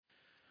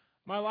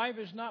My life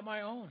is not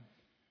my own.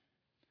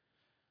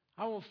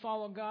 I will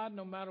follow God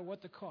no matter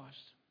what the cost.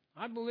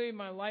 I believe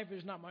my life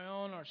is not my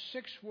own are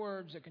 6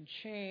 words that can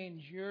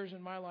change yours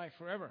and my life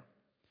forever.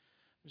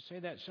 I'll say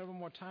that several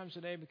more times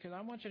today because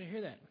I want you to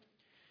hear that.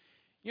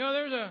 You know,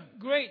 there's a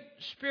great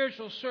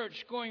spiritual search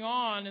going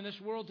on in this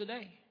world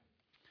today.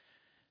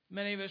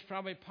 Many of us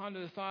probably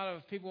ponder the thought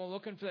of people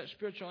looking for that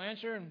spiritual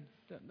answer and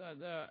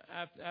the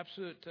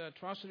absolute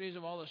atrocities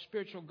of all the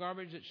spiritual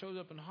garbage that shows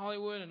up in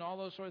Hollywood and all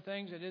those sort of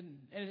things that didn't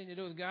anything to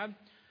do with God.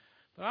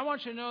 But I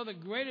want you to know the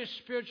greatest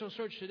spiritual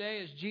search today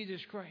is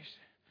Jesus Christ.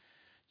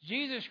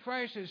 Jesus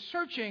Christ is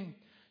searching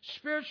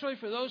spiritually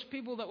for those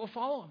people that will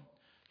follow Him.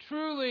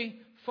 Truly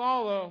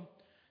follow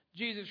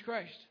Jesus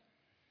Christ.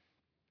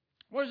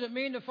 What does it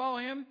mean to follow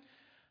Him?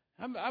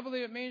 I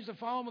believe it means to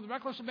follow Him with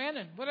reckless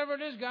abandon. Whatever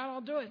it is, God,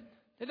 I'll do it.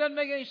 It doesn't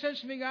make any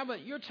sense to me, God,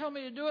 but you're telling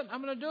me to do it,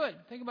 I'm going to do it.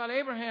 Think about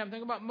Abraham.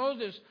 Think about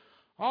Moses.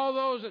 All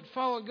those that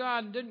followed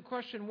God and didn't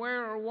question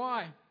where or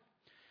why.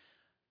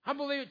 I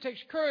believe it takes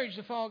courage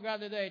to follow God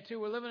today, too.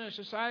 We're living in a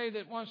society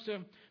that wants to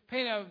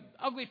paint an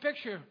ugly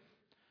picture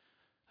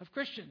of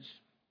Christians.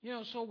 You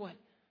know, so what?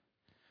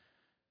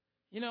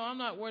 You know, I'm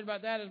not worried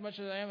about that as much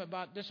as I am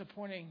about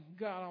disappointing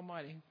God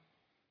Almighty.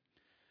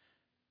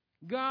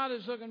 God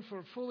is looking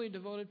for fully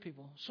devoted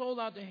people, sold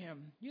out to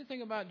Him. You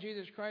think about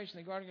Jesus Christ in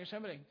the Garden of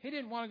Gethsemane. He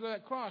didn't want to go to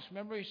that cross.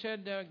 Remember, He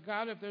said,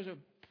 God, if there's a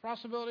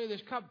possibility of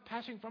this cup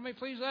passing from me,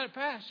 please let it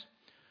pass.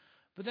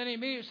 But then He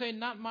immediately said,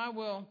 not my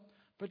will,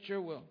 but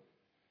your will.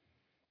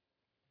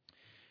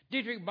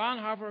 Dietrich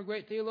Bonhoeffer, a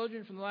great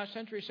theologian from the last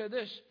century, said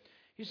this.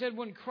 He said,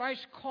 when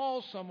Christ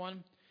calls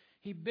someone,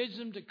 He bids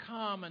them to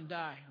come and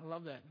die. I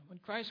love that. When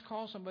Christ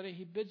calls somebody,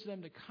 He bids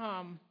them to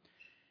come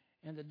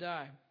and to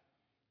die.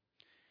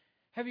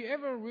 Have you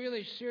ever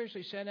really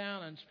seriously sat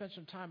down and spent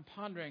some time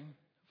pondering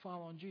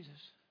following Jesus?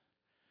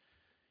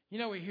 You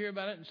know, we hear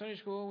about it in Sunday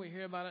school. We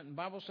hear about it in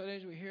Bible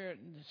studies. We hear it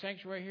in the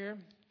sanctuary here.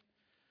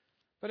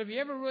 But have you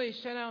ever really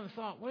sat down and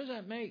thought, what does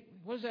that make?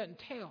 What does that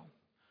entail?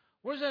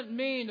 What does that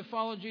mean to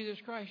follow Jesus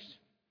Christ?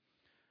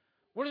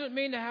 What does it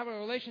mean to have a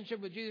relationship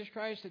with Jesus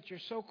Christ that you're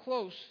so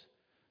close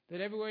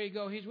that everywhere you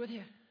go, He's with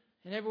you?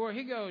 And everywhere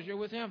He goes, you're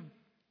with Him.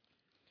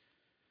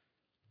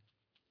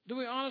 Do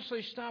we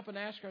honestly stop and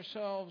ask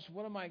ourselves,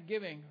 what am I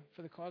giving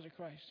for the cause of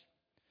Christ?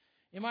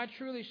 Am I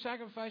truly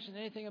sacrificing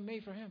anything of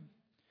me for Him?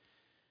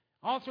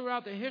 All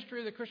throughout the history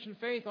of the Christian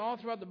faith, all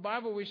throughout the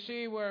Bible, we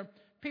see where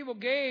people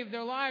gave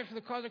their lives for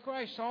the cause of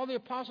Christ. All the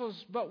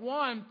apostles but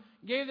one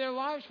gave their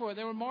lives for it.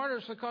 They were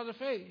martyrs for the cause of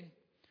faith.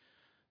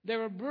 They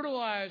were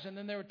brutalized, and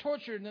then they were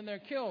tortured, and then they were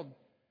killed.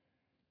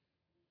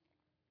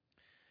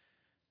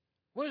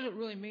 What does it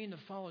really mean to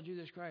follow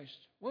Jesus Christ?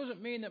 What does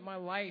it mean that my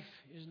life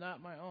is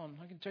not my own?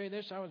 I can tell you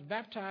this. I was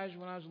baptized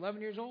when I was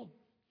 11 years old.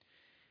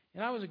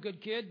 And I was a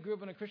good kid, grew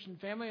up in a Christian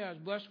family. I was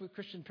blessed with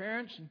Christian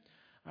parents. And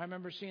I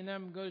remember seeing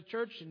them go to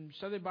church and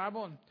study the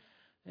Bible.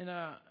 And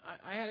I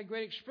had a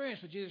great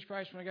experience with Jesus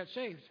Christ when I got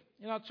saved.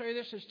 And I'll tell you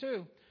this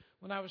too.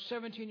 When I was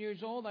 17 years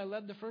old, I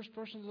led the first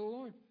person to the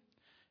Lord.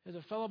 There's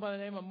a fellow by the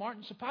name of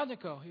Martin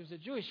Sapadniko. He was a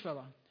Jewish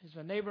fellow. He's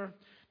a neighbor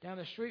down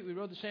the street. We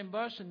rode the same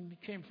bus and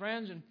became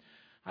friends. And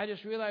I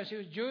just realized he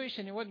was Jewish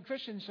and he wasn't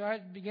Christian, so I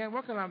began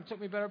working on him. It took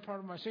me the better part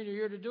of my senior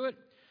year to do it.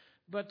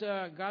 But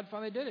God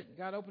finally did it.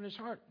 God opened his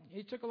heart.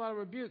 He took a lot of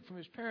rebuke from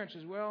his parents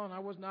as well, and I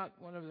was not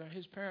one of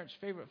his parents'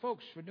 favorite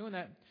folks for doing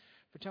that,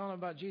 for telling him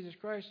about Jesus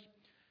Christ.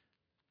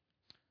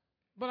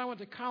 But I went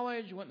to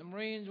college, went to the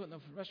Marines, went in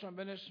the restaurant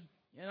business,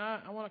 and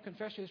I want to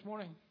confess to you this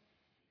morning.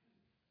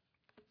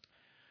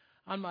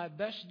 On my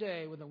best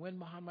day, with the wind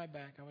behind my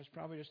back, I was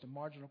probably just a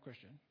marginal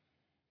Christian.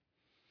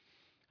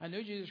 I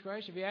knew Jesus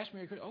Christ. If you asked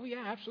me, oh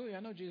yeah, absolutely,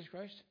 I know Jesus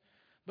Christ.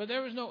 But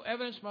there was no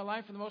evidence in my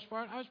life for the most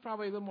part. I was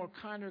probably a little more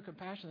kind or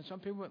compassionate than some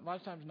people, but a lot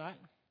of times not.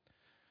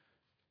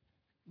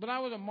 But I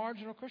was a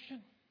marginal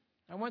Christian.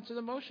 I went through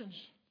the motions.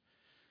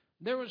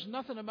 There was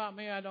nothing about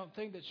me, I don't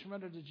think, that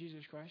surrendered to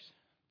Jesus Christ,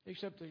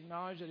 except to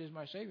acknowledge that He's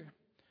my Savior.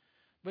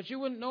 But you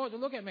wouldn't know it to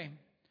look at me.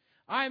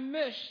 I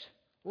missed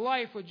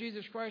life with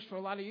Jesus Christ for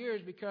a lot of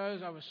years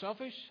because I was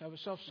selfish, I was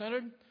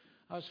self-centered,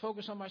 I was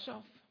focused on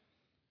myself.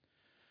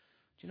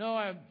 You know,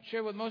 I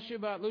shared with most of you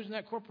about losing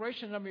that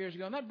corporation a number of years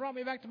ago, and that brought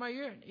me back to my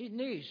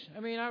knees. I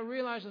mean, I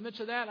realized in the midst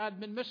of that I'd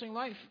been missing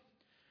life.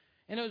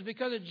 And it was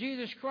because of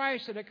Jesus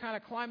Christ that I kind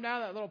of climbed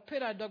out of that little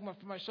pit I dug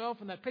for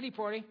myself in that pity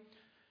party.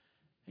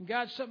 And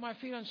God set my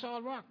feet on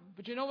solid rock.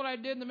 But you know what I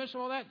did in the midst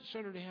of all that?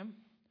 Surrendered to Him.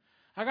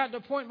 I got to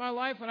a point in my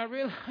life when I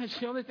realized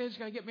the only thing that's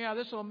going to get me out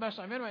of this little mess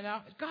I'm in right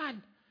now is God.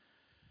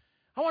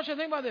 I want you to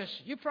think about this.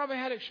 You probably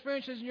had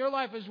experiences in your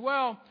life as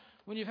well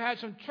when you've had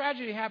some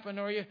tragedy happen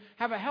or you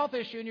have a health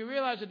issue and you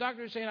realize the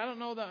doctor is saying, I don't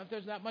know if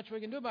there's that much we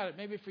can do about it,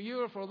 maybe for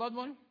you or for a loved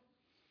one.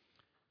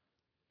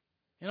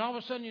 And all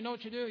of a sudden, you know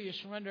what you do? You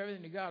surrender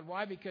everything to God.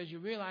 Why? Because you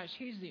realize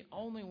He's the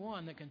only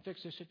one that can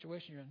fix this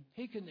situation you're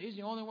in. He's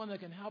the only one that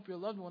can help your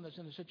loved one that's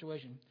in the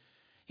situation.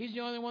 He's the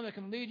only one that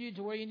can lead you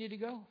to where you need to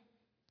go.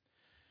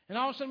 And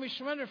all of a sudden, we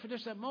surrender for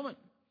just that moment.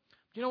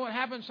 Do you know what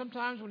happens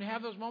sometimes when you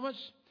have those moments?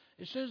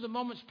 As soon as the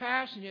moments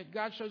pass and yet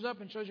God shows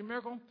up and shows you a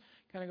miracle,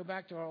 kind of go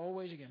back to our old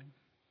ways again.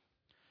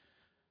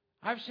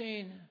 I've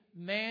seen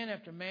man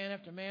after man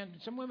after man,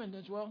 some women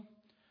as well,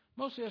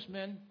 mostly us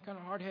men, kind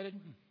of hard-headed,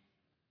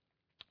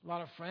 a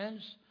lot of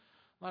friends,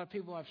 a lot of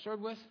people I've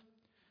served with,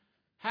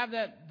 have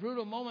that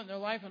brutal moment in their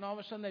life, and all of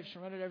a sudden they've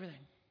surrendered everything.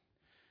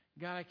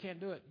 God, I can't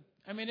do it.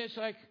 I mean, it's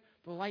like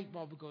the light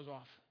bulb goes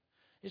off.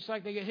 It's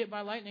like they get hit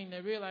by lightning.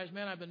 They realize,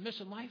 man, I've been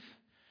missing life.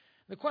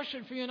 The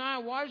question for you and I,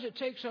 why does it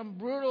take some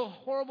brutal,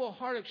 horrible,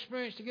 hard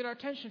experience to get our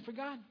attention for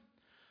God?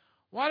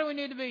 Why do we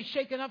need to be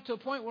shaken up to a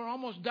point where we're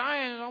almost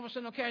dying and all of a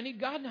sudden, okay, I need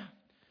God now?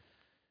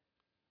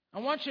 I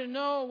want you to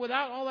know,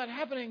 without all that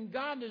happening,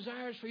 God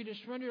desires for you to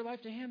surrender your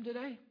life to Him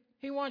today.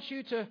 He wants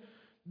you to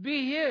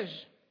be His.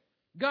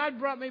 God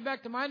brought me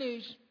back to my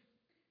knees.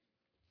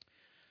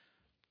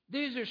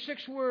 These are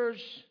 6 words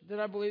that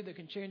I believe that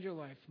can change your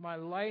life. My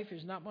life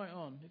is not my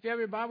own. If you have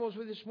your Bibles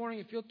with you this morning,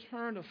 if you'll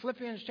turn to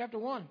Philippians chapter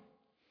 1.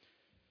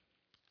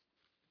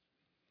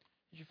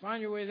 As you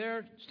find your way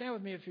there, stand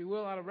with me, if you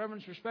will, out of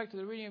reverence and respect to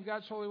the reading of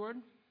God's holy word.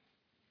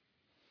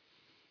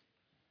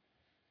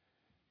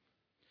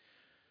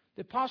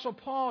 The Apostle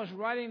Paul is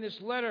writing this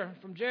letter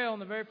from jail,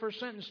 and the very first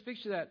sentence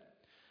speaks to that.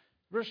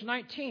 Verse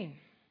 19,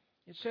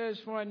 it says,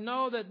 "For I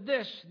know that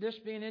this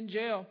being in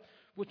jail,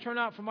 will turn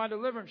out for my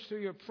deliverance through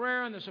your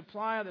prayer and the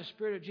supply of the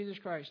Spirit of Jesus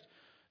Christ."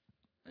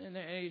 And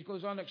he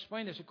goes on to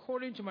explain this.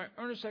 "According to my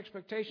earnest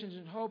expectations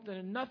and hope that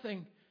in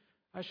nothing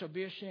I shall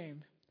be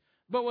ashamed.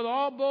 But with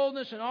all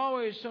boldness and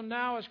always, so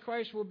now as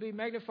Christ will be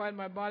magnified in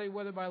my body,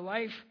 whether by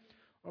life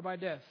or by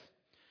death.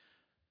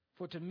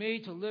 For to me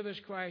to live is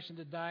Christ and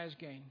to die is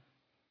gain."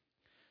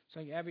 It's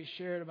like Abby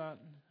shared about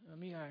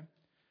Mihai.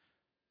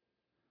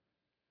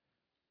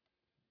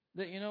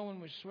 That, when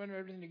we surrender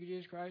everything to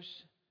Jesus Christ,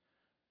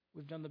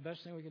 we've done the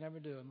best thing we can ever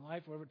do. And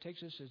life, wherever it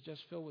takes us, is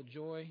just filled with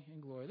joy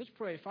and glory. Let's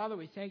pray. Father,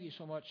 we thank you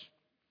so much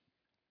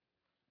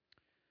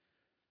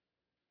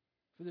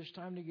for this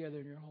time together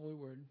in your holy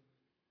word.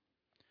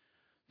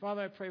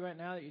 Father, I pray right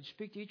now that you'd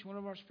speak to each one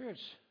of our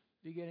spirits,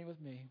 beginning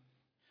with me.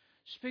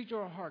 Speak to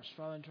our hearts,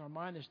 Father, and to our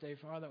mind this day,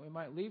 Father, that we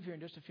might leave here in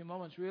just a few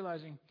moments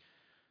realizing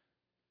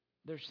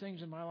there's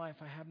things in my life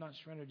I have not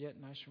surrendered yet,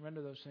 and I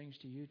surrender those things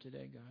to you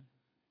today, God.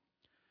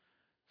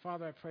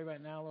 Father, I pray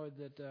right now, Lord,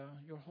 that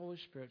your Holy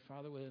Spirit,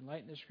 Father, would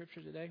enlighten this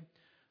scripture today.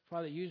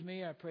 Father, use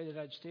me. I pray that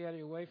I'd stay out of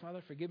your way,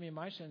 Father. Forgive me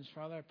my sins,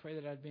 Father. I pray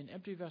that I'd be an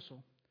empty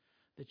vessel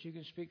that you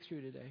can speak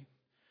through today.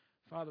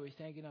 Father, we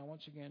thank you now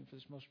once again for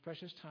this most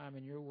precious time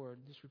in your word.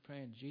 This we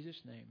pray in Jesus'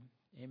 name.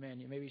 Amen.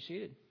 You may be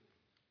seated.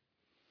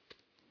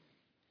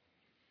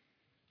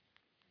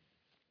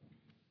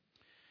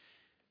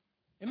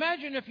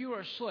 Imagine if you were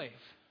a slave.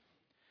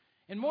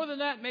 And more than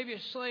that, maybe a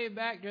slave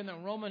back during the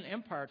Roman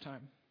Empire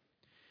time.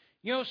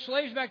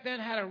 Slaves back then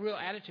had a real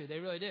attitude. They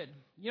really did.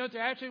 You know what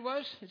their attitude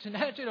was? It's an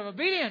attitude of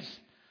obedience.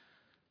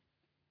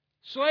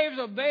 Slaves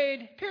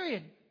obeyed,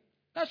 period.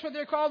 That's what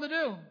they're called to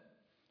do.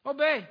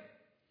 Obey.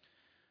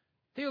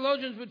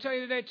 Theologians would tell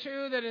you today,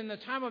 too, that in the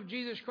time of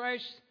Jesus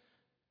Christ,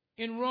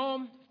 in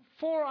Rome,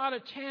 4 out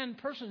of 10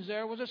 persons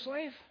there was a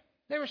slave.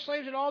 They were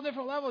slaves at all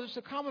different levels. Just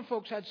the common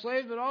folks had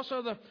slaves, but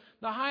also the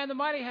high and the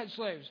mighty had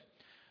slaves.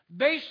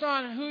 Based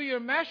on who your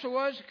master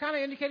was, it kind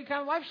of indicated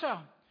kind of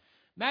lifestyle.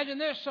 Imagine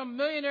this, some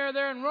millionaire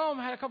there in Rome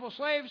had a couple of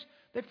slaves.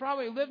 They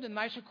probably lived in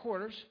nicer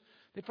quarters.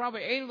 They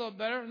probably ate a little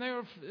better, and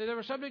they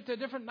were subject to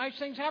different nice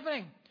things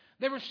happening.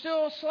 They were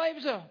still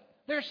slaves, though.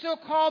 They were still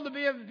called to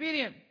be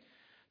obedient.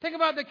 Think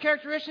about the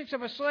characteristics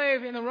of a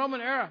slave in the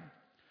Roman era.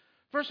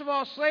 First of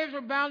all, slaves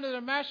were bound to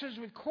their masters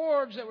with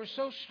cords that were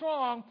so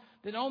strong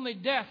that only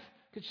death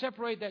could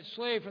separate that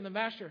slave from the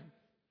master.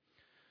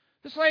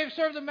 The slaves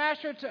served the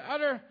master to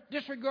utter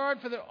disregard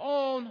for their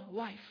own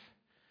life.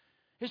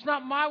 It's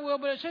not my will,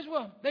 but it's his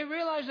will. They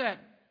realized that.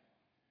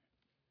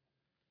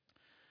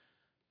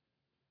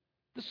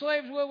 The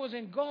slave's will was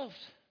engulfed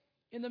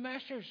in the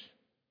master's.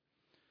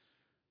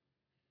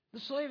 The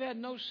slave had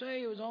no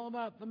say. It was all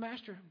about the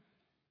master.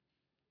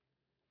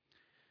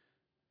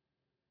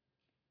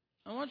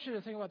 I want you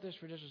to think about this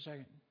for just a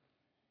second.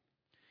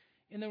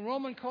 In the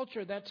Roman culture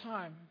at that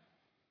time,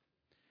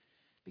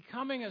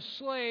 becoming a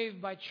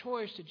slave by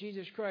choice to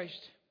Jesus Christ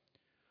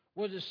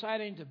was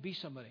deciding to be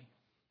somebody.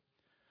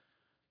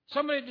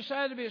 Somebody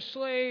decided to be a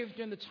slave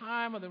during the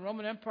time of the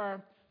Roman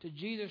Empire to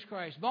Jesus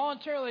Christ.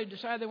 Voluntarily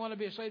decided they want to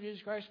be a slave to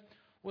Jesus Christ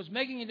was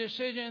making a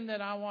decision that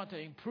I want to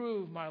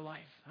improve my life.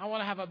 I want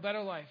to have a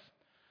better life.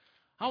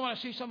 I want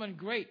to see someone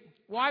great.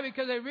 Why?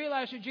 Because they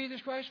realized who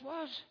Jesus Christ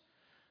was.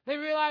 They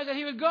realized that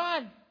He was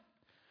God.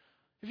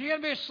 If you're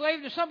going to be a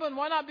slave to something,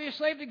 why not be a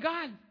slave to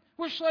God?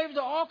 We're slaves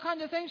to all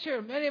kinds of things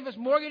here. Many of us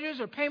mortgages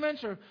or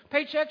payments or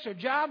paychecks or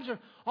jobs or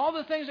all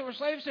the things that we're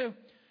slaves to.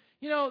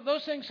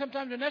 Those things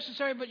sometimes are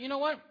necessary, but you know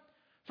what?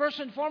 First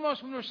and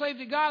foremost, when we're slaves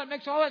to God, it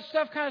makes all that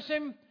stuff kind of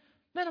seem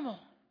minimal.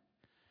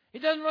 It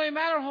doesn't really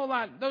matter a whole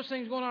lot, those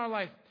things going on in our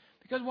life.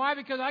 Because why?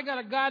 Because I got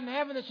a God in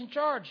heaven that's in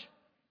charge.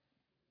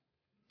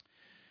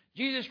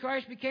 Jesus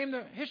Christ became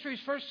history's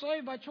first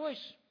slave by choice.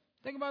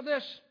 Think about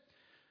this.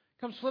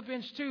 Comes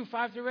Philippians 2,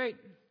 5-8.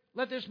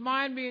 Let this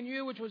mind be in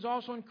you, which was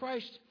also in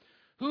Christ,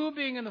 who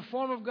being in the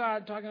form of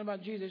God, talking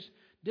about Jesus,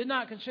 did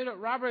not consider it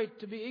robbery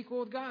to be equal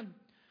with God,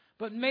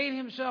 but made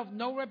himself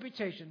no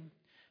reputation,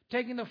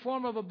 taking the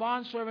form of a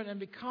bondservant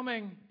and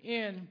coming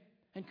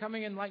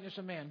in likeness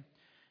of man.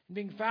 And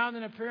being found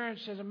in appearance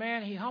as a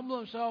man, he humbled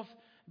himself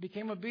and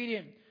became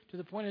obedient to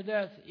the point of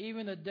death,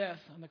 even the death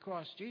on the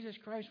cross. Jesus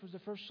Christ was the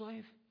first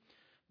slave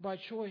by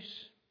choice.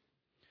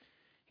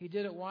 He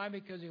did it. Why?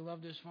 Because he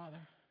loved his Father.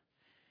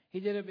 He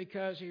did it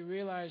because he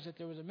realized that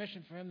there was a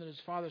mission for him that his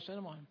Father sent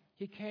him on.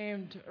 He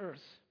came to earth.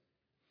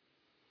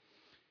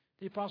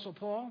 The Apostle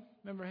Paul,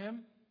 remember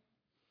him?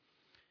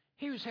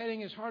 He was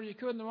heading as hard as he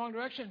could in the wrong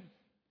direction,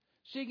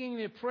 seeking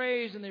the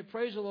praise and the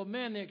appraisal of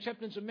men, the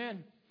acceptance of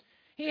men.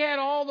 He had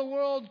all the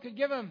world could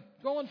give him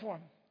going for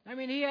him. I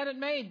mean, he had it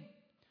made.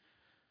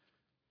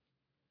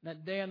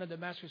 That day on the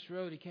Damascus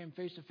Road, he came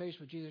face to face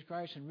with Jesus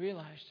Christ and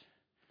realized,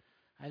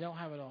 I don't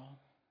have it all.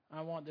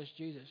 I want this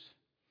Jesus.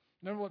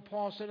 Remember what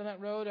Paul said on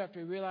that road after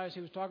he realized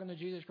he was talking to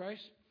Jesus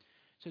Christ?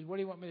 He said, what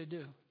do you want me to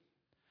do?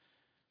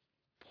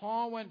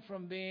 Paul went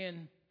from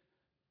being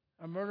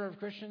a murderer of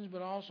Christians,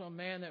 but also a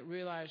man that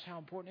realized how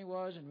important he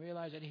was and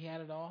realized that he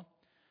had it all,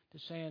 to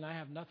saying, I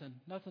have nothing.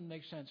 Nothing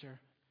makes sense here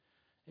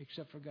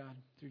except for God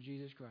through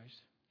Jesus Christ.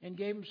 And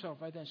gave himself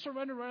right then.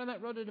 Surrendered right on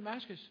that road to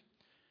Damascus.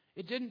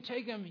 It didn't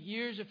take him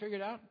years to figure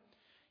it out.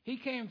 He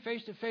came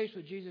face to face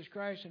with Jesus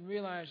Christ and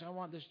realized, I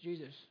want this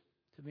Jesus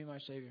to be my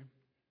Savior.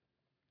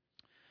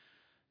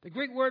 The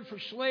Greek word for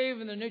slave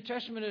in the New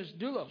Testament is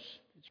doulos.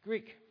 It's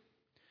Greek.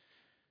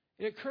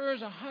 It occurs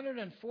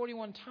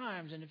 141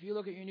 times, and if you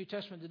look at your New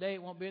Testament today,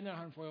 it won't be in there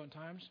 141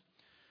 times.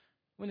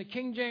 When the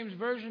King James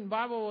Version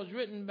Bible was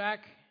written back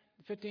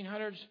in the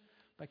 1500s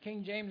by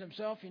King James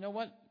himself, you know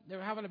what? They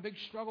were having a big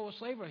struggle with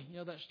slavery. You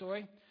know that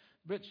story?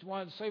 Brits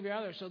wanted slavery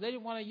out of there, so they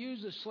didn't want to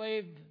use the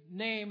slave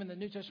name in the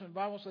New Testament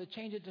Bible, so they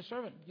changed it to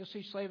servant. You'll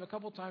see slave a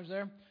couple times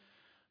there,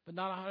 but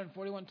not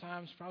 141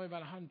 times, probably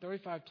about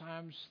 135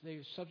 times they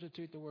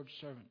substitute the word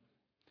servant.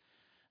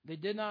 They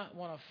did not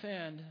want to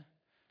offend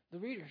the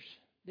readers.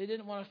 They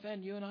didn't want to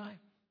offend you and I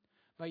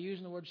by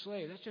using the word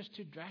slave. That's just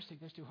too drastic.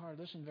 That's too hard.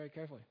 Listen very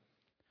carefully.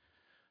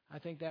 I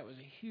think that was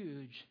a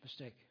huge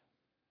mistake.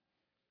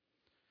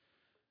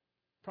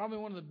 Probably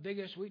one of the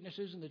biggest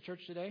weaknesses in the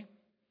church today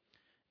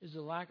is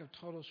the lack of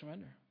total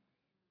surrender.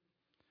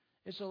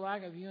 It's the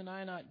lack of you and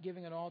I not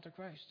giving it all to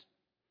Christ.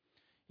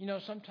 You know,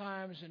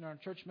 sometimes in our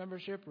church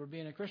membership or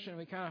being a Christian,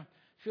 we kind of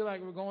feel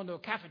like we're going to a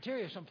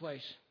cafeteria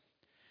someplace.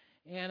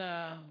 And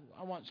I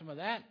want some of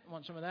that,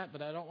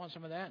 but I don't want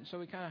some of that. And so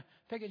we kind of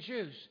pick and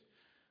choose.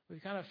 We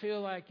kind of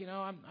feel like, you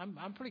know,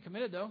 I'm pretty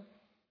committed, though.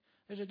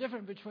 There's a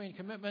difference between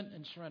commitment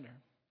and surrender.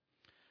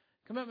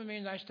 Commitment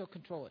means I still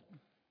control it.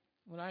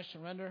 When I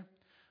surrender,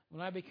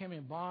 when I became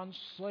a bond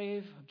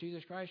slave of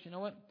Jesus Christ, you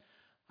know what?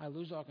 I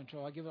lose all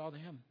control. I give it all to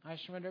Him. I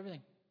surrender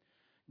everything.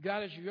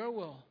 God, is your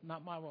will,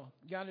 not my will.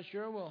 God, is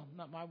your will,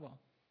 not my will.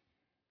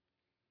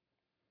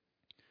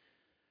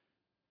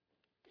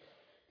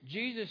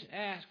 Jesus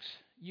asks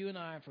you and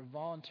I for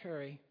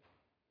voluntary,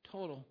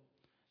 total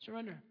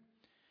surrender.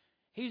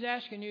 He's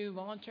asking you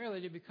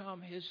voluntarily to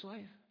become His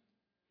slave.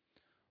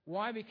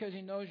 Why? Because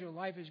He knows your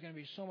life is going to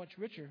be so much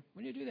richer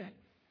when you do that.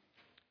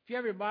 If you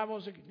have your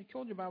Bibles,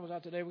 hold your Bibles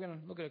out today. We're going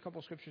to look at a couple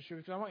of scriptures here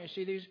because I want you to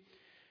see these.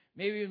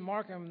 Maybe even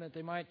mark them that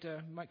they might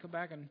come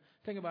back and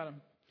think about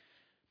them.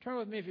 Turn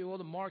with me, if you will,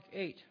 to Mark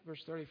 8, verse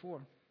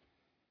 34.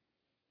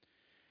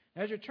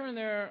 As you turn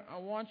there, I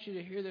want you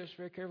to hear this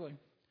very carefully.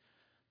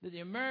 That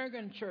the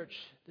American church,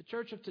 the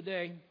church of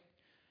today,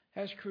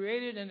 has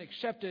created and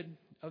accepted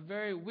a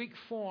very weak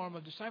form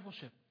of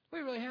discipleship. We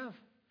really have.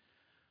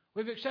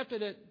 We've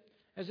accepted it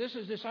as this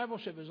is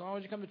discipleship. As long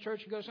as you come to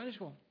church and go to Sunday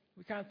school.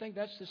 We kind of think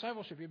that's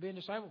discipleship. You're being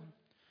discipled.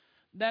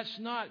 That's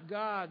not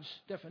God's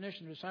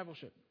definition of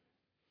discipleship.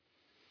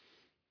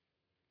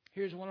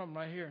 Here's one of them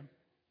right here.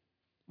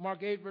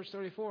 Mark 8, verse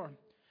 34. It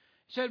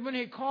said, when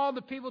He called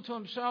the people to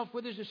Himself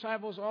with His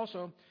disciples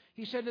also,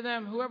 He said to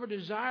them, whoever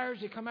desires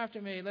to come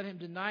after me, let him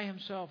deny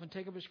himself and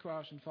take up his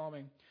cross and follow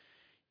me.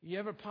 You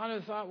ever ponder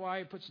the thought why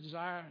He puts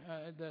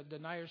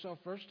deny yourself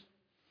first?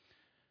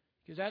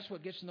 Because that's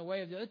what gets in the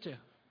way of the other two.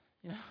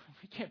 You know,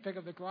 we can't pick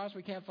up the cross,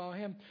 we can't follow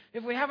Him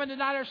if we haven't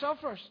denied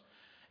ourselves first.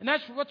 And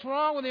that's what's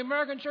wrong with the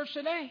American church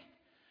today.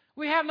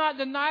 We have not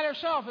denied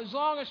ourselves. As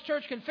long as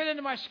church can fit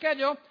into my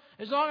schedule,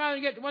 as long as I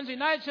can get Wednesday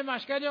nights in my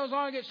schedule, as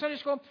long as I get Sunday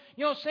school,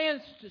 you know, staying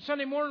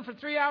Sunday morning for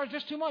 3 hours,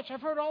 just too much.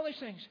 I've heard all these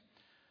things.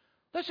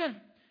 Listen,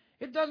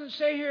 it doesn't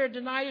say here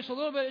deny just a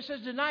little bit. It says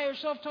deny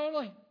yourself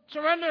totally.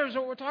 Surrender is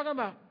what we're talking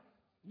about.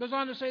 It goes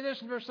on to say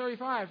this in verse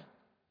 35.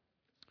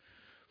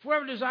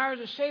 Whoever desires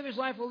to save his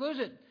life will lose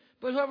it.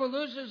 But whoever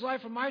loses his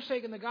life for my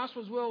sake and the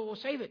gospel's will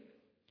save it.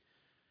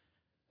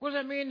 What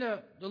does that mean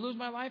to lose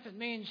my life? It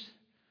means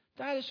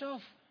die to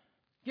self.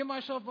 Give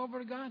myself over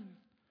to God.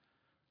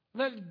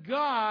 Let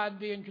God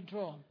be in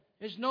control.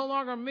 It's no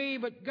longer me,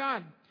 but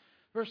God.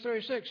 Verse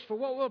 36, for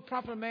what will it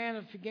profit a man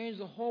if he gains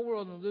the whole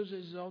world and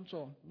loses his own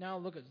soul? Now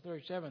look at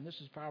 37. This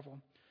is powerful.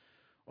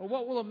 Or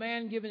what will a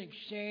man give in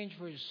exchange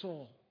for his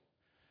soul?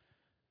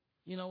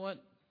 You know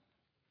what?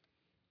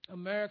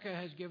 America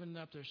has given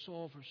up their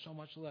soul for so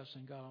much less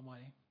than God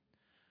Almighty.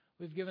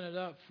 We've given it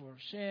up for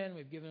sin.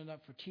 We've given it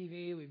up for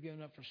TV. We've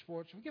given it up for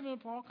sports. We've given it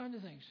up for all kinds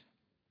of things.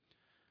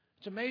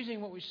 It's amazing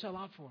what we sell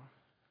out for.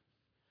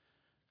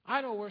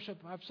 Idol worship,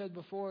 I've said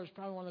before, is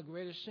probably one of the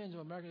greatest sins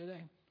of America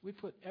today. We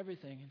put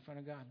everything in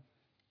front of God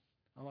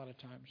a lot of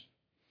times.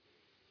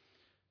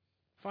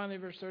 Finally,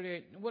 verse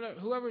 38,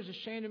 whoever is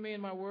ashamed of me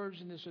and my words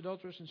in this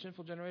adulterous and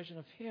sinful generation,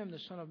 of him the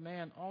Son of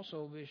Man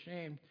also will be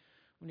ashamed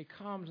when he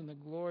comes in the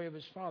glory of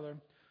his Father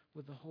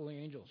with the holy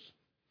angels.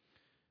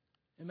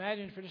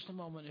 Imagine for just a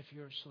moment if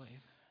you're a slave.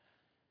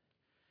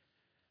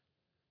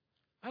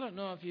 I don't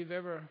know if you've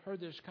ever heard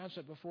this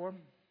concept before,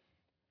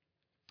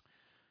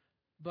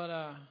 but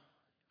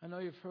I know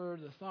you've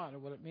heard the thought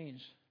of what it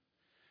means.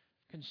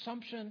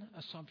 Consumption,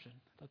 assumption.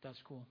 I thought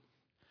that's cool.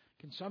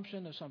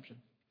 Consumption, assumption.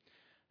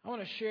 I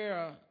want to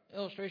share an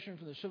illustration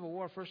from the Civil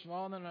War, first of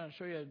all, and then I'm going to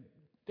show you a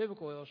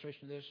biblical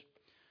illustration of this.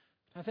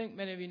 I think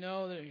many of you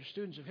know that you're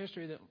students of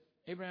history that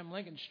Abraham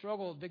Lincoln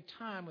struggled big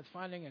time with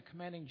finding a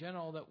commanding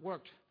general that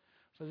worked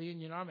for the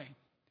Union Army.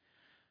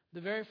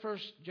 The very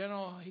first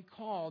general he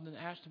called and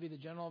asked to be the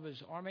general of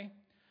his army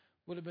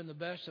would have been the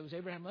best. It was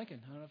Abraham Lincoln.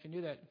 I don't know if you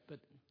knew that, but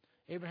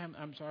it would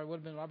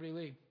have been Robert E.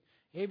 Lee.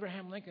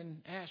 Abraham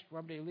Lincoln asked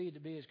Robert E. Lee to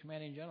be his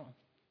commanding general.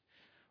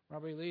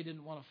 Robert E. Lee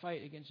didn't want to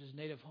fight against his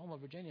native home of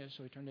Virginia,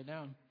 so he turned it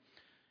down.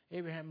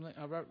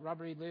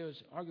 Robert E. Lee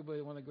was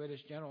arguably one of the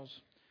greatest generals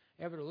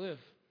ever to live.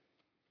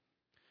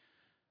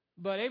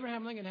 But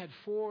Abraham Lincoln had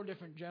 4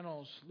 different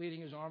generals leading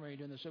his army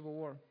during the Civil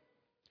War.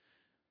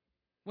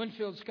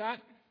 Winfield Scott,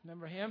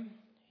 remember him?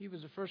 He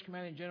was the first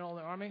commanding general in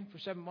the army for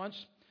 7 months.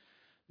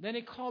 Then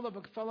he called up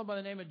a fellow by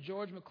the name of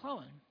George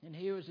McClellan, and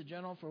he was the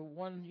general for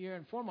 1 year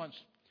and 4 months.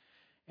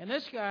 And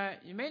this guy,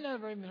 you may not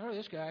have even heard of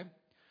this guy,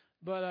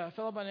 but a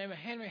fellow by the name of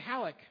Henry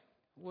Halleck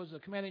was the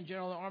commanding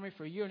general of the army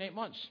for 1 year and 8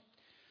 months.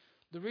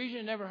 The reason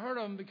you never heard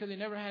of him because he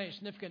never had any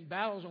significant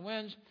battles and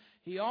wins.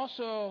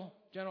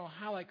 General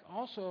Halleck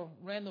also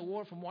ran the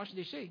war from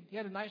Washington, D.C. He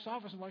had a nice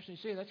office in Washington,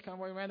 D.C. That's kind of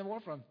where he ran the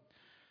war from.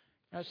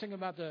 I was thinking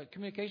about the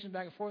communications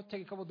back and forth,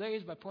 take a couple of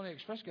days by Pony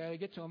Express guy to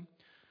get to him.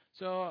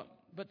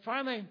 But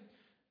finally,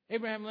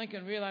 Abraham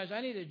Lincoln realized, I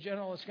need a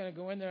general that's going to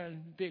go in there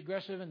and be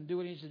aggressive and do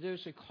what he needs to do.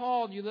 So he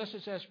called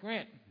Ulysses S.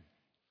 Grant.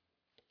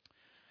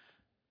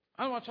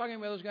 I don't want to talk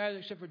about those guys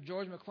except for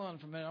George McClellan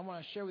for a minute. I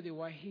want to share with you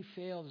why he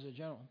failed as a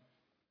general.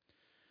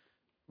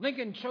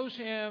 Lincoln chose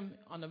him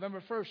on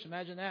November 1st.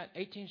 Imagine that,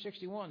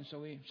 1861. So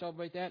we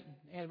celebrate that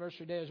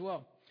anniversary day as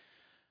well.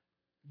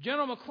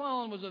 General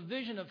McClellan was a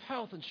vision of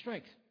health and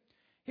strength.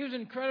 He was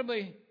an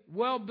incredibly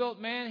well-built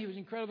man. He was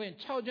incredibly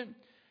intelligent.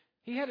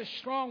 He had a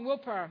strong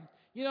willpower.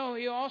 You know,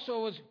 he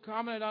also was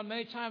commented on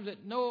many times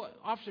that no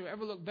officer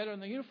ever looked better in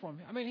the uniform.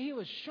 I mean, he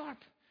was sharp.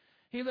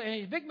 And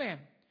he's a big man.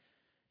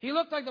 He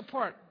looked like the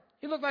part.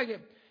 He looked like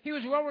it. He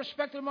was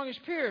well-respected among his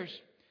peers.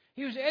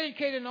 He was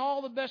educated in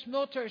all the best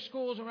military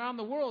schools around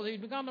the world.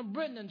 He'd gone to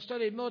Britain and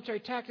studied military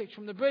tactics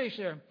from the British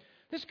there.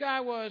 This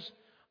guy was,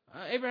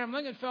 Abraham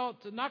Lincoln felt,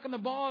 knocking the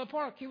ball out of the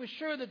park. He was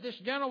sure that this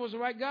general was the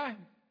right guy.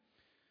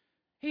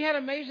 He had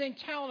amazing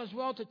talent as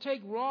well to take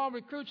raw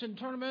recruits and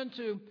turn them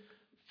into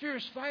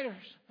fierce fighters.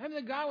 I mean,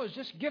 the guy was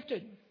just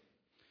gifted.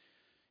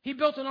 He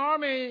built an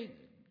army,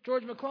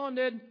 George McClellan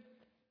did,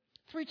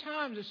 3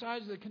 times the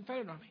size of the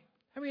Confederate army.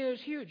 I mean, it was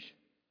huge.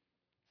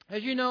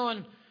 As you know,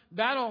 in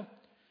battle,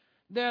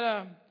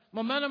 that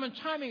momentum and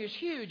timing is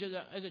huge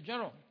as a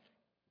general.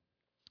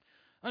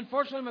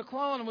 Unfortunately,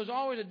 McClellan was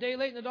always a day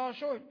late and a dollar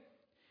short.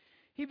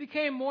 He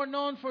became more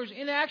known for his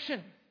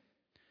inaction.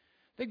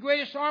 The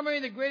greatest army,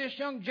 the greatest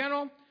young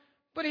general,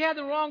 but he had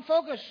the wrong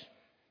focus.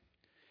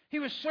 He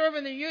was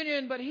serving the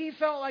Union, but he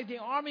felt like the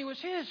army was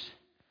his.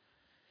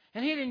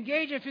 And he'd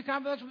engage in a few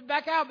conflicts, but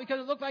back out because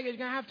it looked like he was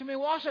going to have too many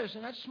losses.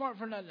 And that's smart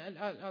for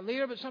a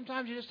leader, but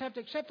sometimes you just have to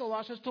accept the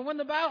losses to win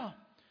the battle.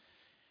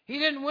 He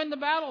didn't win the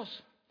battles.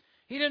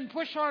 He didn't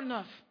push hard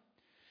enough.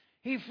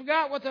 He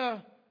forgot what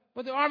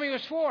the army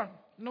was for.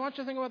 And I want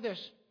you to think about this.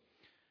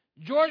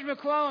 George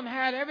McClellan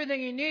had everything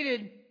he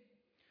needed,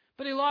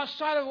 but he lost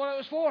sight of what it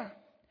was for.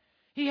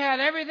 He had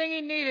everything he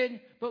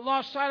needed, but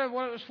lost sight of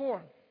what it was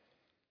for.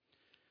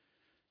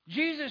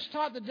 Jesus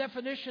taught the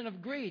definition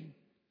of greed.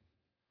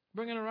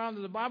 Bringing it around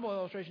to the Bible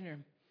illustration here.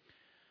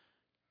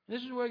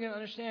 This is where we're going to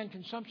understand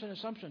consumption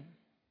assumption.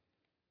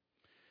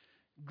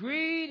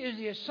 Greed is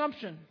the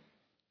assumption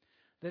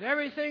that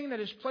everything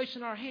that is placed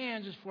in our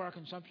hands is for our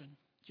consumption.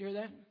 Did you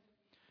hear that?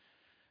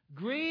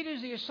 Greed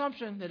is the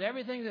assumption that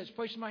everything that's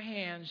placed in my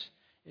hands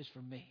is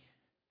for me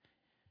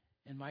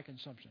and my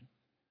consumption.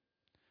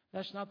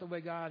 That's not the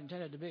way God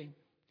intended it to be.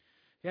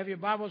 If you have your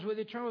Bibles with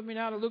you, turn with me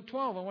now to Luke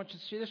 12. I want you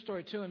to see this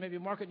story too, and maybe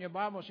mark it in your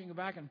Bible so you can go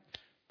back and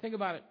think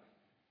about it.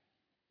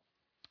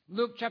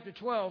 Luke chapter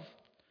 12,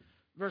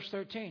 verse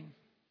 13.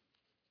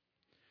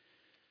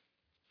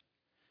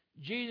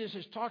 Jesus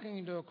is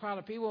talking to a crowd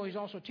of people. He's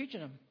also teaching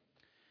them.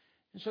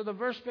 And so the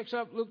verse picks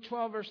up, Luke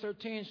 12, verse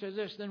 13 says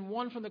this, Then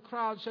one from the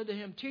crowd said to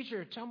him,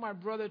 Teacher, tell my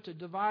brother to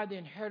divide the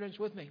inheritance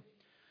with me.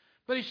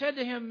 But he said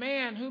to him,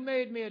 Man, who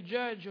made me a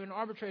judge or an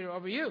arbitrator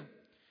over you?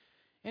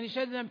 And he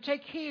said to them,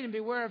 Take heed and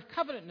beware of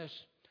covetousness,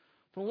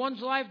 For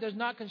one's life does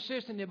not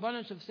consist in the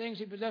abundance of things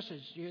he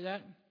possesses. Do you hear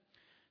that?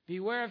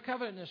 Beware of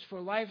covetousness,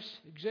 for life's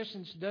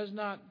existence does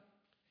not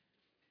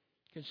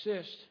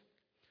consist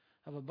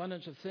of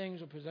abundance of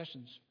things or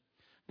possessions.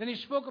 Then he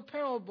spoke a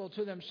parable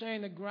to them,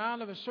 saying, the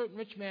ground of a certain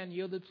rich man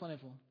yielded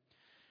plentiful.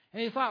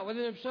 And he thought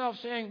within himself,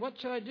 saying, what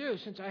shall I do,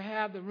 since I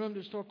have the room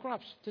to store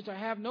crops? Since I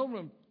have no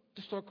room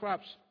to store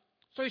crops.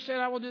 So he said,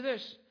 I will do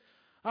this.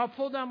 I'll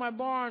pull down my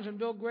barns and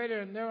build greater,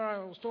 and there I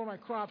will store my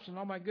crops and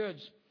all my goods.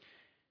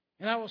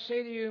 And I will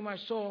say to you, my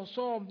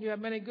soul, you have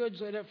many goods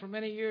laid up for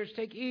many years.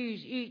 Take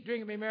ease, eat, drink,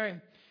 and be merry.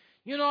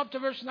 You know, up to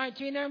verse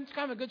 19 there, it's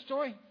kind of a good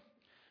story.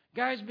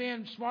 Guy's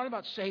being smart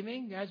about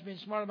saving. Guy's being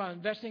smart about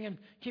investing and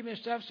keeping his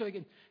stuff so he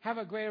can have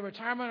a greater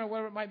retirement or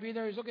whatever it might be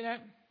there he's looking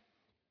at.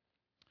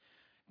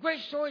 Great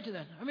story to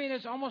them. I mean,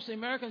 it's almost the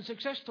American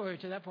success story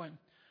to that point.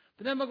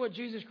 But then look what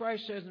Jesus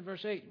Christ says in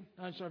verse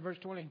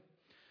 20.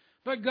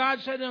 But God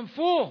said to him,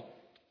 fool.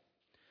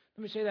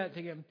 Let me say that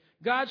again.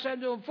 God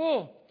said to him,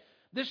 fool.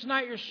 This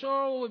night your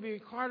soul will be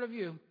required of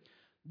you.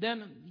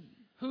 Then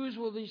whose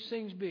will these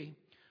things be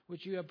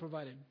which you have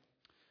provided?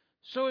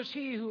 So is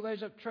he who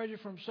lays up treasure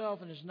for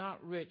himself and is not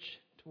rich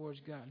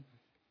towards God.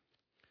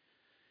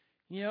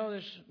 You know,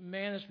 this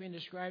man that's being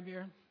described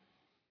here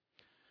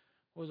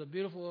was a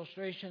beautiful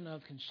illustration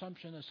of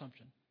consumption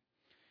assumption.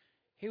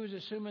 He was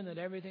assuming that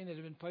everything that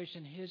had been placed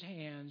in his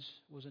hands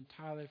was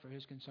entirely for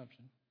his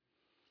consumption.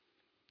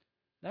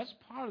 That's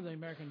part of the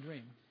American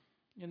dream.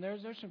 And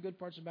there's some good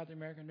parts about the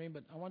American dream,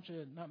 but I want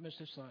you to not miss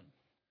this thought.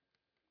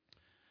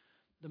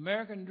 The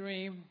American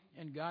dream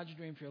and God's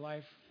dream for your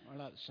life are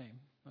not the same,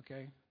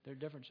 okay? There are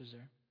differences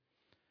there.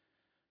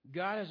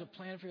 God has a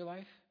plan for your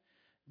life.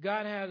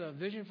 God has a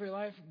vision for your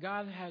life.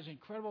 God has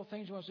incredible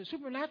things He wants to do,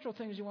 supernatural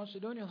things He wants to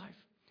do in your life.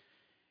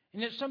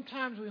 And yet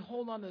sometimes we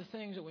hold on to the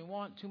things that we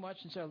want too much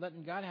instead of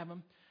letting God have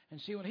them and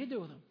see what He'd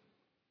do with them.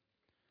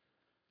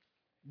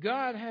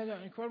 God has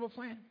an incredible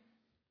plan.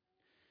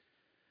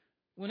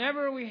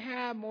 Whenever we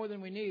have more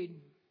than we need,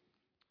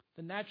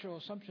 the natural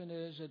assumption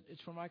is that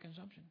it's for my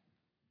consumption.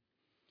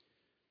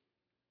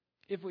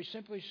 If we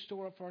simply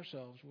store up for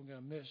ourselves, we're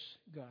going to miss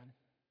God.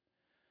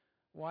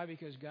 Why?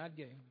 Because God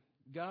gave.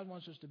 God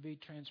wants us to be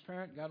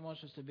transparent. God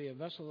wants us to be a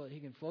vessel that He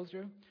can flow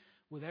through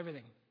with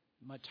everything.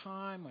 My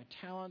time, my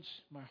talents,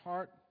 my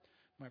heart,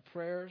 my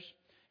prayers.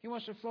 He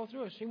wants to flow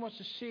through us. He wants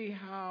to see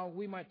how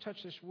we might touch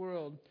this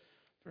world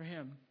for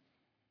Him.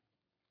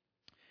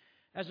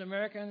 As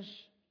Americans,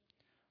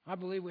 I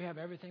believe we have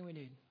everything we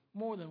need,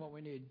 more than what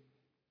we need.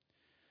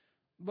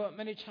 But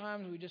many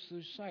times we just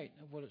lose sight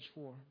of what it's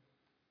for.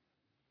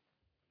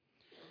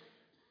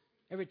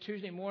 Every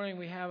Tuesday morning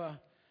we have a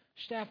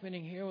staff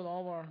meeting here with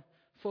all of our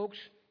folks,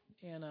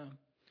 and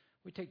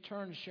we take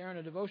turns sharing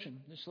a devotion.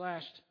 This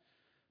last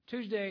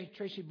Tuesday,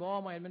 Tracy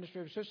Ball, my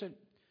administrative assistant,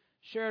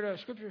 shared a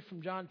scripture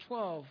from John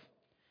 12,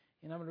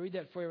 and I'm going to read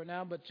that for you right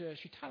now, but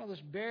she titled this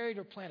Buried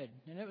or Planted,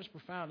 and it was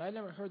profound. I'd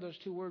never heard those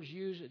two words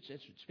used. It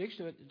speaks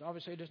to it.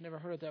 Obviously, I just never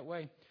heard it that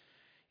way.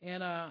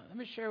 And let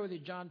me share with you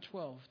John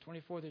 12,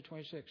 24 through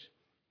 26.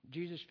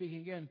 Jesus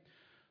speaking again.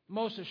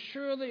 Most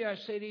assuredly I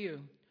say to you,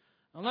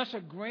 unless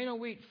a grain of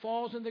wheat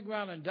falls in the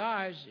ground and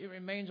dies, it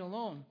remains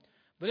alone.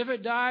 But if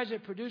it dies,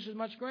 it produces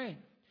much grain.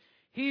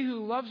 He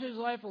who loves his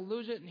life will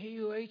lose it, and he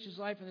who hates his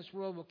life in this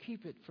world will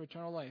keep it for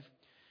eternal life.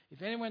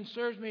 If anyone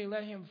serves me,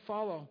 let him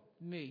follow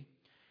me.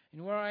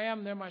 And where I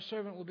am, there my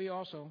servant will be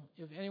also.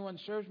 If anyone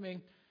serves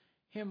me,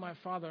 him my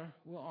Father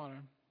will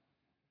honor.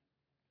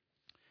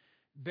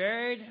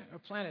 Buried or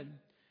planted.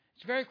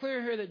 It's very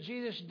clear here that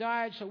Jesus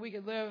died so we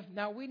could live.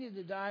 Now we need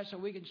to die so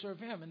we can serve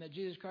Him, and that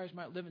Jesus Christ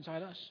might live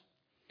inside us.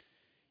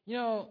 You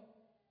know,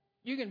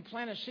 you can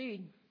plant a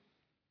seed.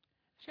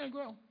 It's going to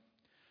grow.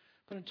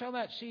 But until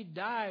that seed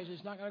dies,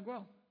 it's not going to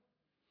grow.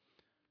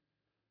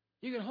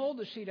 You can hold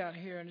the seed out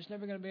here, and it's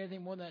never going to be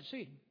anything more than that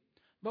seed.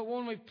 But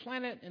when we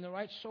plant it in the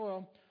right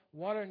soil,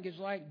 water it and gives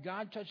light,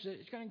 God touches it,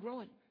 it's going to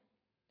grow it.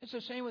 It's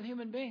the same with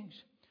human beings.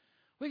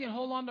 We can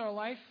hold on to our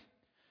life,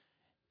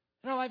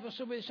 and our life will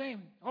still be the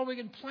same. Or we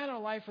can plant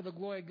our life for the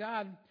glory of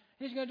God, and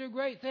He's going to do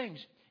great things.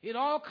 It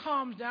all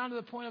comes down to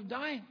the point of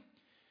dying.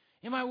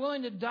 Am I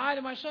willing to die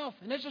to myself?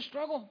 And it's a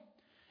struggle.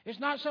 It's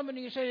not something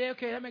you can say,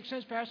 okay, that makes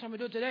sense, Pastor, I'm going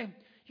to do it today.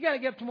 You got to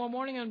get up tomorrow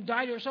morning and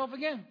die to yourself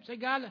again. Say,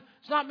 God,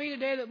 it's not me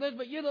today that lives,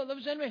 but You that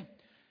lives in me.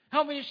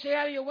 Help me to stay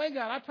out of Your way,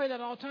 God. I pray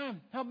that all the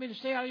time. Help me to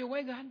stay out of Your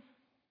way, God.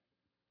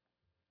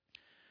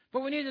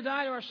 But we need to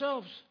die to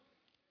ourselves.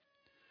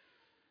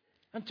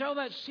 Until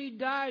that seed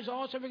dies,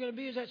 all it's ever going to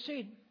be is that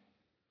seed.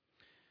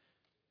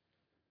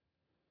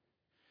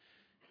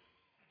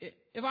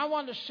 If I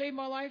want to save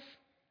my life,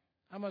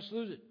 I must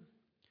lose it.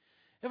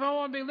 If I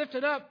want to be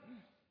lifted up,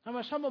 I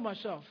must humble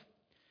myself.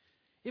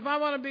 If I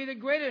want to be the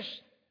greatest,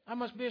 I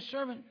must be a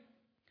servant.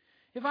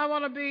 If I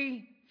want to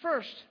be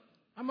first,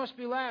 I must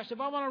be last. If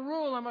I want to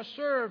rule, I must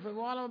serve. If I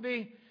want to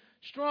be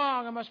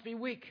strong, I must be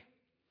weak.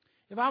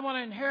 If I want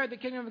to inherit the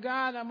kingdom of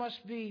God, I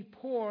must be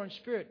poor in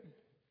spirit.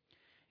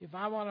 If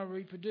I want to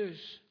reproduce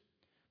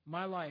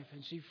my life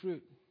and see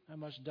fruit, I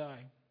must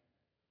die.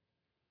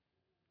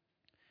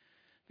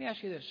 Let me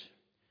ask you this.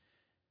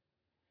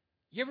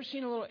 You ever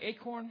seen a little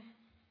acorn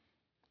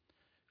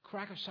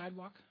crack a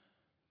sidewalk?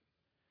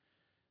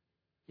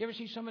 You ever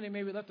see somebody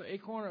maybe left an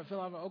acorn or fell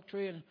out of an oak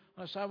tree and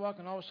on a sidewalk,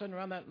 and all of a sudden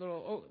around that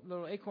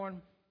little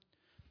acorn,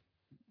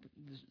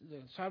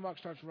 the sidewalk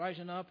starts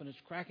rising up and it's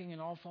cracking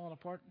and all falling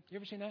apart? You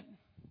ever seen that?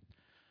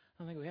 I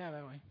don't think we have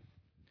we?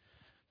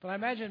 But I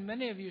imagine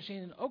many of you have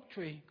seen an oak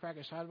tree crack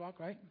a sidewalk,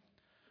 right?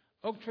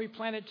 Oak tree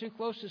planted too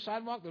close to the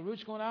sidewalk, the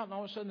roots going out, and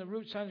all of a sudden the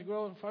roots starting to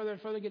grow further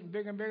and further, getting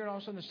bigger and bigger, and all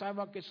of a sudden the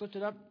sidewalk gets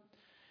lifted up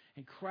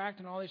and cracked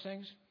and all these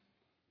things.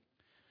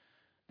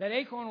 That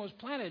acorn was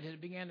planted and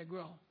it began to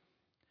grow.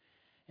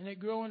 And it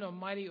grew into a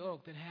mighty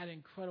oak that had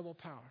incredible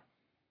power.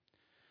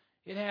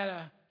 It had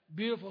a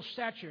beautiful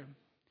stature.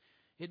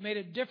 It made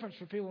a difference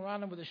for people around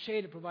them with the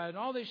shade it provided, and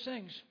all these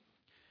things.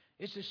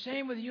 It's the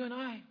same with you and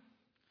I.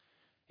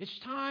 It's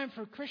time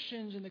for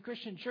Christians in the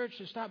Christian church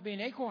to stop being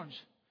acorns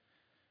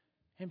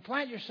and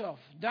plant yourself,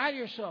 die to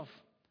yourself,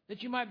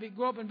 that you might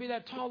grow up and be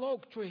that tall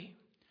oak tree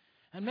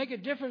and make a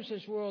difference in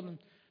this world and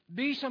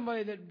be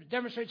somebody that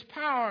demonstrates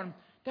power and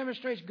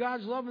demonstrates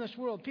God's love in this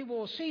world. People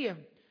will see you.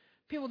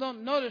 People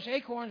don't notice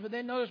acorns, but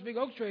they notice big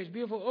oak trees,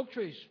 beautiful oak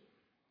trees.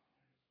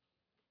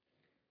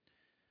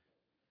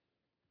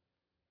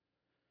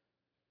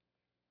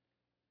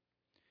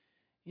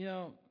 You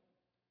know,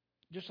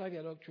 just like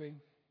that oak tree,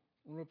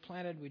 when we're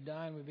planted, we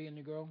die, and we begin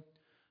to grow.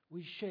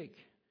 We shake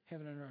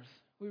heaven and earth.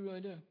 We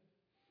really do.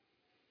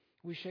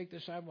 We shake the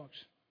sidewalks.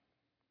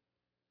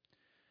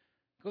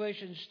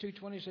 Galatians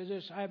 2:20 says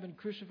this, I have been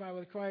crucified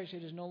with Christ.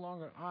 It is no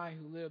longer I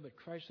who live, but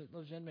Christ that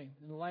lives in me.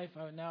 In the life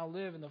I now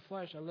live in the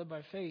flesh, I live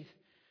by faith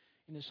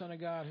in the Son of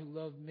God who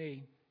loved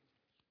me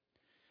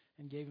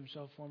and gave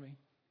himself for me.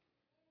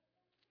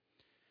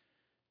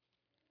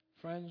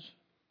 Friends,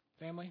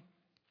 family,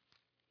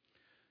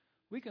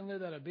 we can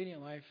live that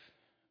obedient life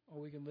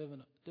or we can live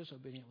a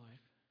disobedient life.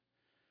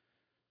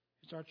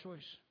 It's our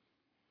choice.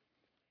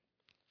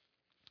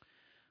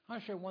 I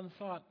want to share one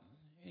thought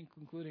in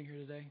concluding here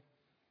today.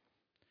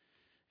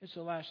 It's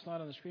the last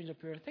thought on the screens up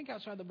here. Think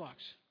outside the box.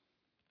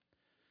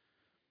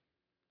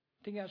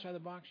 Think outside the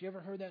box. You ever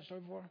heard that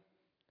story before?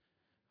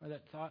 Or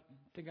that thought,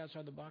 think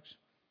outside the box?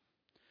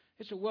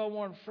 It's a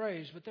well-worn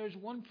phrase, but there's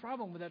one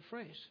problem with that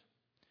phrase.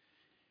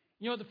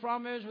 You know what the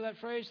problem is with that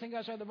phrase, think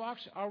outside the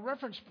box? Our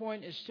reference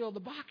point is still the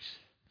box.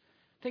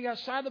 Think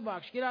outside the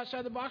box. Get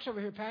outside the box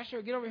over here,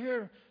 Pastor. Get over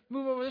here.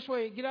 Move over this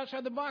way. Get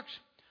outside the box.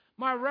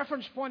 My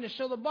reference point is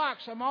still the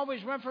box. I'm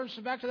always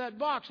referencing back to that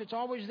box. It's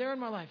always there in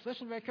my life.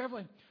 Listen very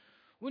carefully.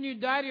 When you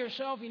die to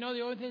yourself, you know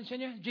the only thing that's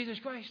in you? Jesus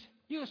Christ.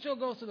 You can still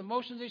go through the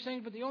motions of these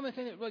things, but the only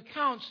thing that really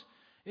counts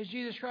is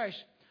Jesus Christ.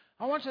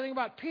 I want you to think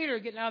about Peter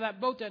getting out of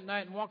that boat that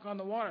night and walking on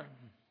the water.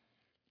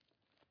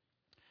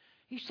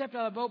 He stepped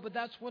out of the boat, but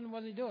that's what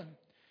was he doing?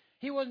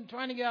 He wasn't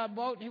trying to get out of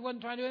the boat. He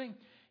wasn't trying to do anything.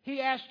 He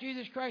asked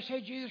Jesus Christ,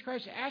 hey, Jesus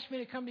Christ, ask me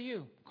to come to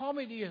you. Call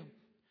me to you.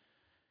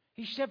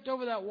 He stepped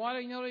over that water.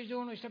 You know what he's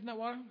doing when he stepped in that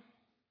water?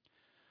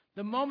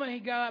 The moment he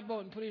got out of that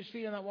boat and put his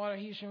feet in that water,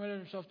 he surrendered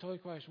himself to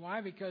Christ.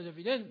 Why? Because if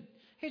he didn't,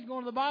 he's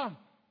going to the bottom.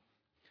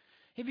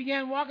 He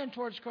began walking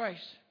towards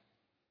Christ.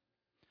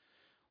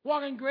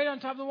 Walking great on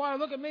top of the water.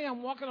 Look at me,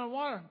 I'm walking on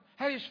water.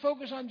 Had his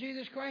focus on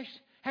Jesus Christ.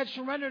 Had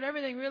surrendered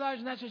everything,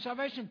 realizing that's his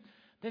salvation.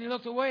 Then he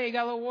looked away, he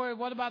got a little worried.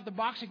 What about the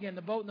box again?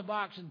 The boat in the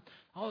box and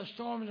all the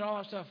storms and all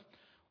that stuff.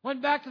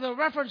 Went back to the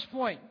reference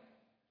point.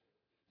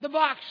 The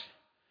box.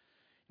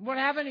 What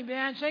happened? He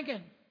began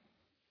sinking.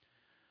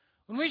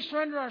 When we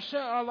surrender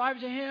our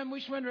lives to Him,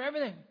 we surrender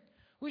everything.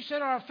 We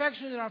set our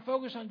affections and our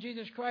focus on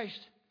Jesus Christ,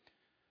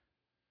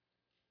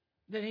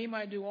 that He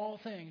might do all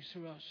things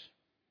through us.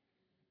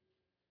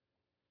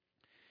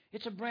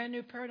 It's a brand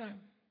new paradigm.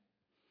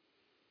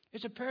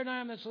 It's a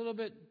paradigm that's a little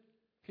bit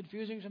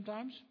confusing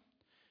sometimes.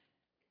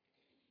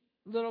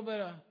 A little bit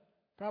of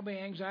probably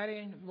anxiety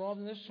involved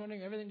in this,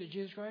 surrendering everything to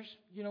Jesus Christ.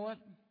 You know what?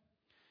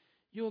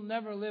 You'll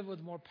never live with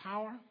more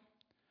power,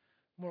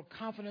 more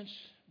confidence,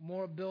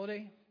 more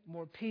ability,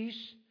 more peace,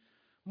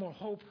 more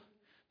hope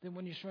than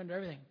when you surrender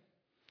everything.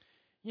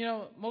 You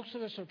know, most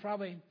of us are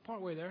probably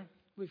partway there.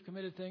 We've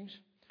committed things.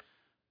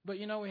 But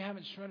you know, we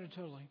haven't surrendered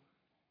totally.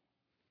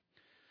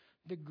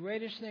 The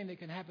greatest thing that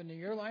can happen in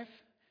your life,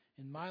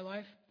 in my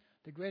life,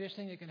 the greatest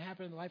thing that can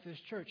happen in the life of this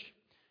church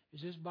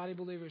is this body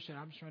believer said,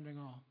 I'm surrendering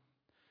all.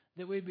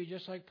 That we'd be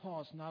just like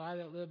Paul. It's not I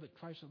that live, but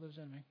Christ that lives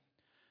in me.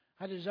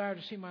 I desire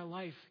to see my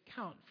life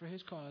count for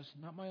His cause,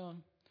 not my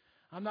own.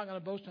 I'm not going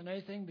to boast on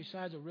anything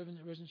besides a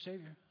risen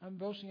Savior. I'm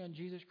boasting on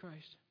Jesus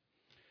Christ.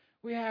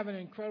 We have an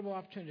incredible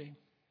opportunity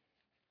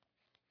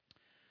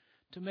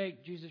to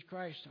make Jesus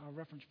Christ our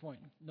reference point.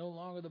 No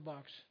longer the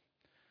box,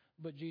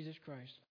 but Jesus Christ.